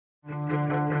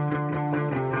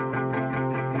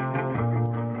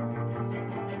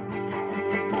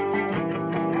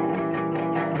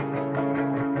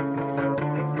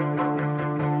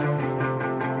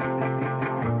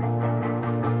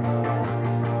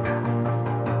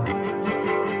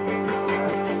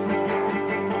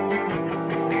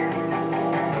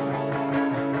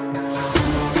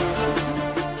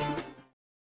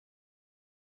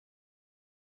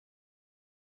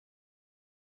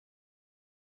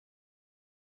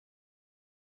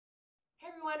Hey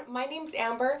everyone, my name's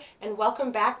Amber and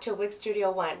welcome back to Wig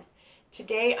Studio One.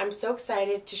 Today I'm so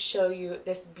excited to show you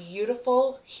this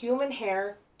beautiful human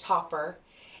hair topper,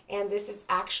 and this is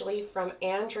actually from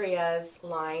Andrea's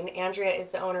line. Andrea is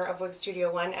the owner of Wig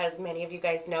Studio One, as many of you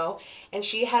guys know, and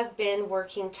she has been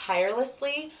working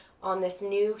tirelessly on this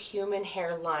new human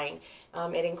hair line.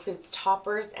 It includes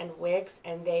toppers and wigs,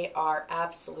 and they are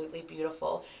absolutely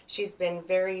beautiful. She's been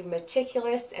very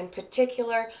meticulous and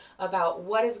particular about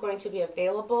what is going to be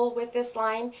available with this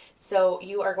line. So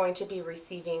you are going to be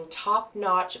receiving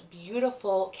top-notch,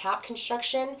 beautiful cap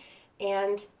construction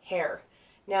and hair.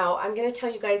 Now, I'm going to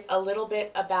tell you guys a little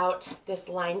bit about this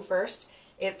line first.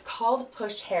 It's called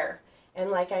Push Hair.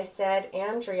 And like I said,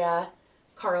 Andrea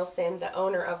Carlson, the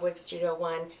owner of Wig Studio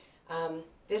One,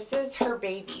 this is her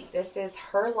baby. This is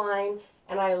her line,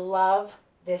 and I love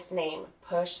this name,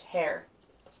 Push Hair.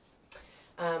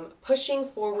 Pushing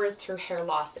forward through hair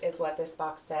loss is what this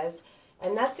box says,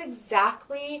 and that's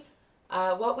exactly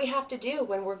what we have to do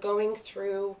when we're going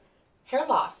through hair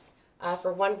loss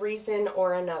for one reason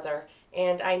or another.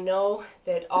 And I know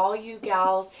that all you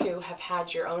gals who have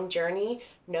had your own journey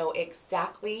know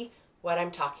exactly what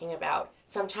I'm talking about.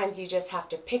 Sometimes you just have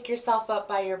to pick yourself up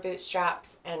by your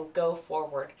bootstraps and go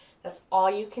forward. That's all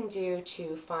you can do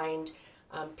to find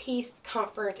peace,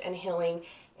 comfort, and healing.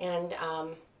 And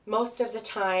most of the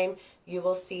time you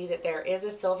will see that there is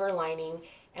a silver lining,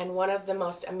 and one of the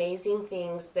most amazing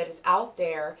things that is out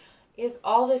there is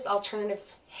all this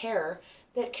alternative hair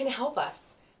that can help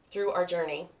us through our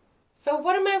journey. So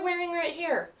what am I wearing right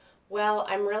here? Well,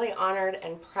 I'm really honored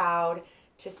and proud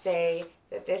to say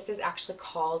that this is actually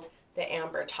called the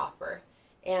Amber Topper.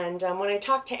 And when I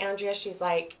talked to Andrea, she's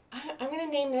like, I'm going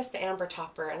to name this the Amber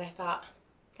Topper. And I thought,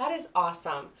 that is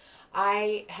awesome.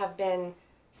 I have been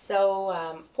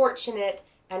so fortunate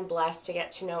and blessed to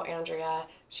get to know Andrea.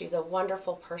 She's a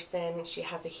wonderful person. She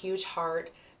has a huge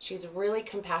heart. She's really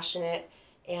compassionate.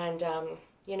 And,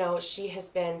 you know, she has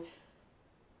been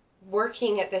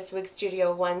working at this Wig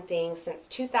Studio One thing since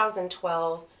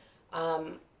 2012.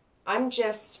 I'm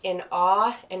just in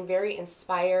awe and very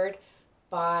inspired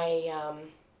by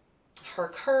her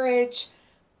courage,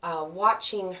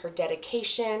 watching her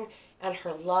dedication and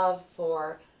her love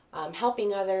for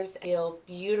helping others feel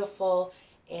beautiful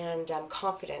and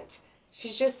confident.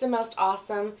 She's just the most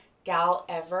awesome gal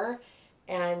ever,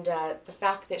 and the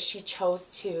fact that she chose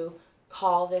to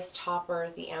call this topper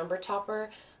the Amber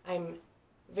Topper, I'm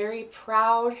very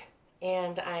proud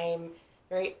and I'm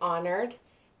very honored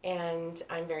and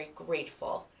I'm very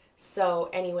grateful.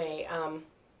 So anyway,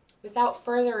 without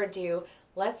further ado,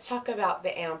 let's talk about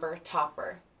the Amber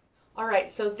Topper. Alright,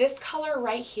 so this color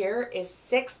right here is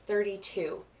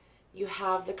 632. You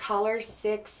have the color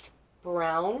 6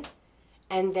 brown,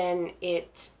 and then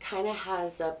it kind of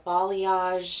has a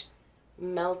balayage,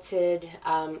 melted,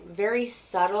 very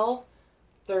subtle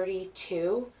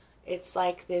 32. It's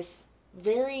like this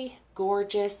very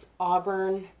gorgeous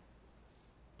auburn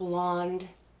blonde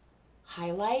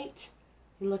highlight,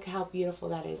 and look how beautiful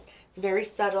that is. It's very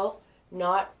subtle,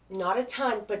 not a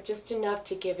ton, but just enough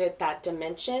to give it that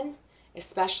dimension,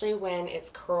 especially when it's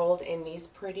curled in these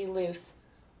pretty loose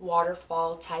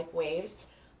waterfall type waves.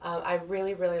 I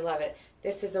really love it.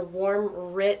 This is a warm,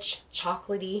 rich,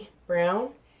 chocolatey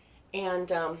brown,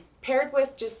 and paired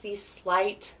with just these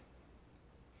slight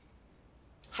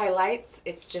highlights,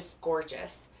 it's just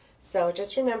gorgeous. So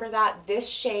just remember that this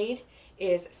shade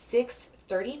is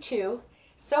 632.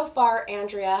 So far,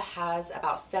 Andrea has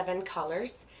about 7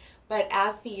 colors, but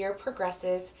as the year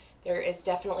progresses, there is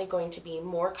definitely going to be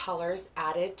more colors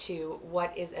added to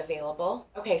what is available.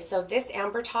 Okay, so this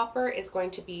Amber Topper is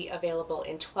going to be available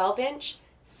in 12-inch,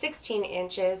 16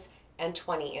 inches, and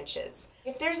 20 inches.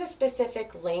 If there's a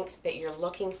specific length that you're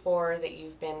looking for, that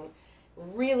you've been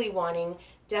really wanting,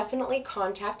 definitely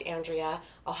contact Andrea.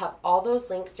 I'll have all those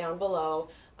links down below.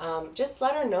 Just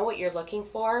let her know what you're looking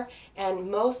for,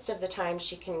 and most of the time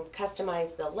she can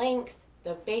customize the length,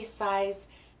 the base size,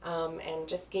 and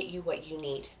just get you what you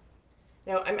need.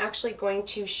 Now I'm actually going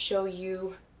to show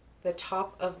you the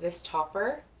top of this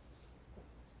topper.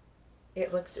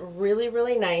 It looks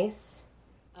really nice.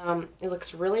 It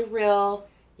looks really real.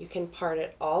 You can part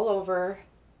it all over.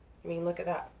 I mean, look at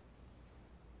that.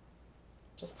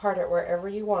 Just part it wherever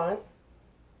you want,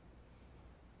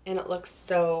 and it looks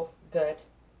so good.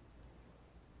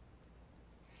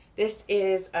 This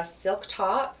is a silk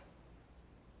top,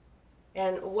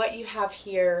 and what you have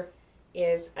here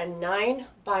is a 9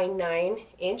 by 9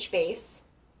 inch base,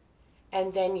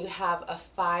 and then you have a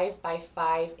 5 by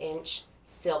 5 inch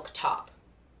silk top.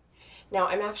 Now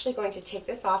I'm actually going to take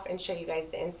this off and show you guys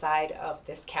the inside of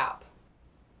this cap.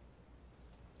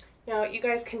 Now you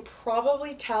guys can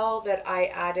probably tell that I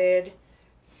added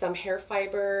some hair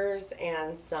fibers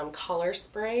and some color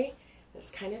spray.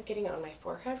 It's kind of getting on my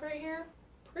forehead right here.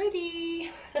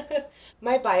 Pretty.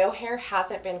 My bio hair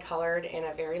hasn't been colored in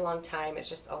a very long time. It's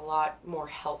just a lot more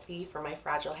healthy for my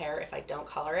fragile hair if I don't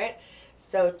color it.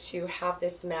 So to have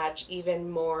this match even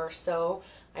more so,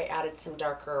 I added some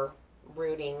darker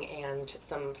rooting and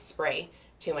some spray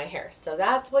to my hair. So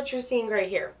that's what you're seeing right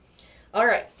here. All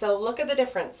right, so look at the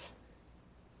difference.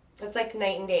 It's like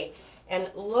night and day. And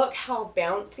look how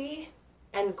bouncy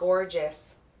and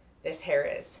gorgeous this hair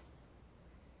is.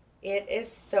 It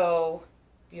is so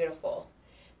beautiful.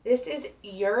 This is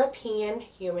European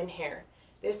human hair.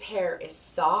 This hair is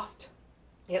soft.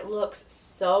 It looks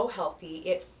so healthy.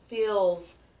 It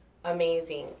feels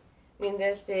amazing. I mean,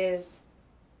 this is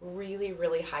really,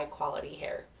 really high quality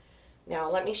hair. Now,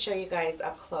 let me show you guys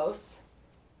up close.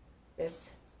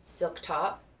 This silk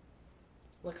top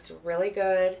looks really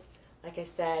good. Like I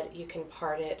said, you can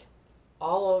part it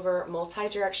all over,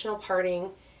 multi-directional parting.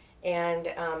 And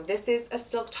this is a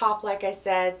silk top, like I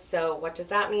said, so what does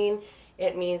that mean?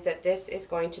 It means that this is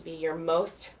going to be your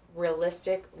most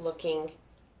realistic looking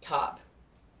top.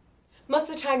 Most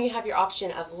of the time you have your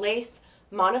option of lace,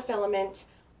 monofilament,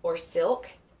 or silk,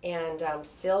 and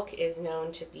silk is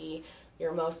known to be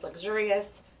your most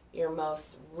luxurious, your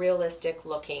most realistic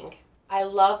looking. I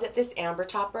love that this amber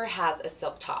topper has a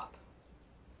silk top.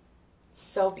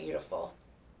 So beautiful.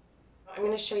 I'm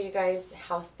going to show you guys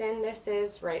how thin this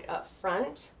is right up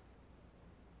front.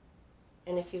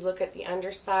 And if you look at the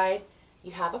underside,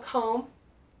 you have a comb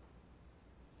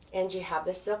and you have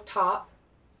the silk top.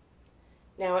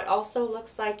 Now it also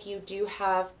looks like you do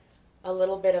have a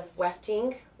little bit of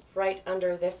wefting right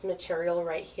under this material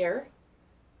right here.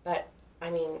 But I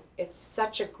mean, it's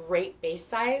such a great base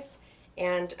size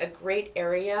and a great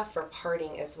area for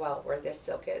parting as well where this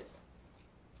silk is.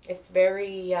 It's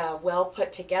very well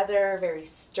put together, very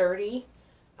sturdy.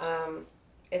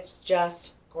 It's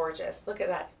just gorgeous. Look at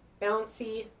that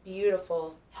bouncy,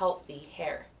 beautiful, healthy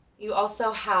hair. You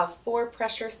also have 4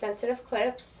 pressure sensitive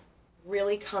clips,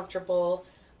 really comfortable,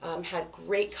 had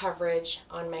great coverage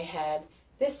on my head.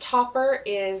 This topper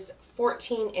is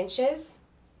 14 inches,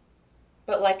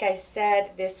 but like I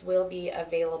said, this will be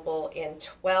available in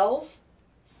 12,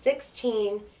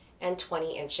 16, and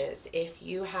 20 inches. If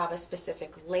you have a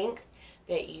specific length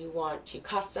that you want to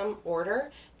custom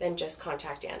order, then just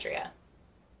contact Andrea.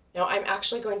 Now I'm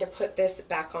actually going to put this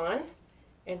back on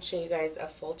and show you guys a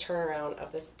full turnaround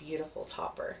of this beautiful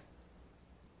topper.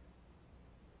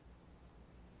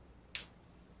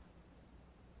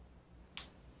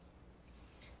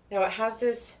 Now it has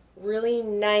this really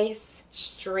nice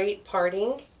straight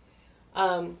parting.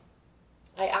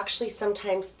 I actually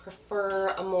sometimes prefer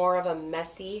a more of a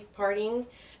messy parting.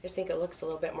 I just think it looks a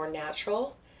little bit more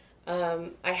natural.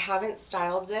 I haven't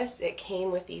styled this. It came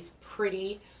with these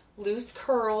pretty loose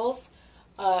curls.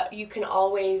 You can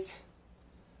always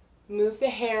move the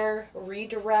hair,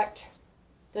 redirect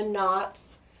the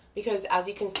knots, because as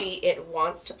you can see, it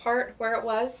wants to part where it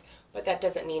was, but that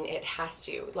doesn't mean it has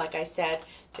to. Like I said,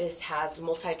 this has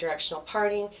multi-directional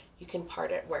parting. You can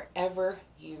part it wherever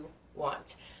you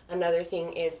want. Another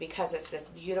thing is, because it's this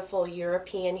beautiful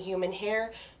European human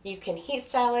hair, you can heat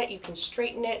style it, you can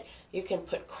straighten it, you can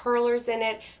put curlers in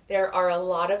it. There are a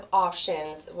lot of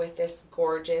options with this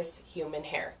gorgeous human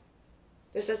hair.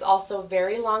 This is also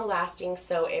very long lasting,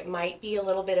 so it might be a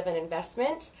little bit of an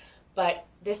investment, but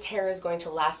this hair is going to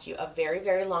last you a very,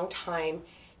 very long time,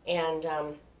 and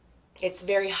it's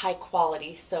very high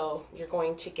quality, so you're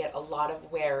going to get a lot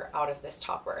of wear out of this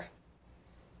topper.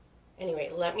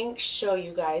 Anyway, let me show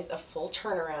you guys a full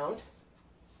turnaround.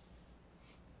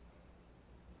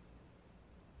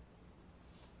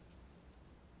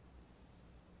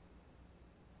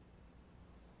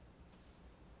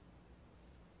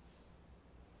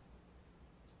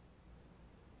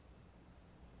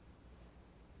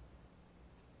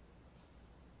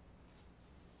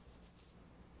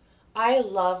 I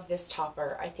love this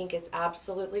topper. I think it's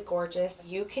absolutely gorgeous.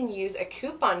 You can use a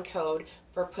coupon code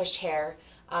for push hair.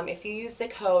 If you use the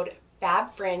code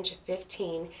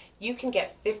FABFRINGE15, you can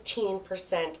get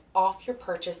 15% off your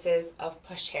purchases of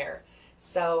push hair.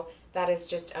 So that is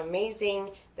just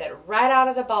amazing that right out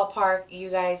of the ballpark, you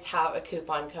guys have a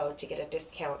coupon code to get a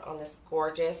discount on this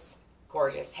gorgeous,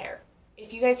 gorgeous hair.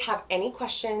 If you guys have any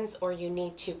questions or you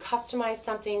need to customize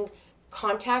something,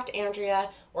 contact Andrea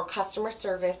or customer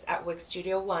service at Wig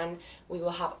Studio One. We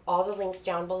will have all the links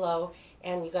down below.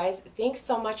 And you guys, thanks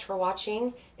so much for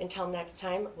watching. Until next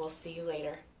time, we'll see you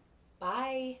later.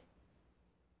 Bye.